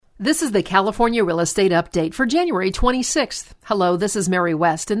This is the California Real Estate Update for January 26th. Hello, this is Mary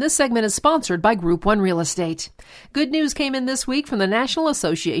West, and this segment is sponsored by Group 1 Real Estate. Good news came in this week from the National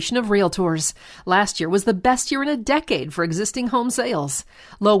Association of Realtors. Last year was the best year in a decade for existing home sales.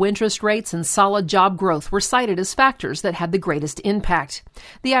 Low interest rates and solid job growth were cited as factors that had the greatest impact.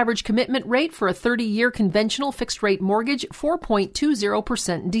 The average commitment rate for a 30-year conventional fixed-rate mortgage,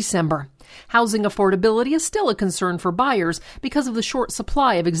 4.20% in December. Housing affordability is still a concern for buyers because of the short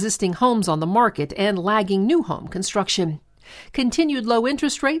supply of existing homes on the market and lagging new home construction. Continued low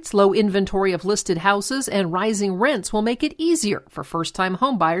interest rates, low inventory of listed houses, and rising rents will make it easier for first-time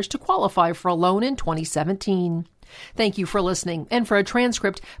homebuyers to qualify for a loan in 2017. Thank you for listening, and for a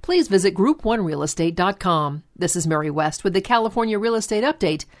transcript, please visit group1realestate.com. This is Mary West with the California Real Estate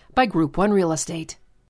Update by Group 1 Real Estate.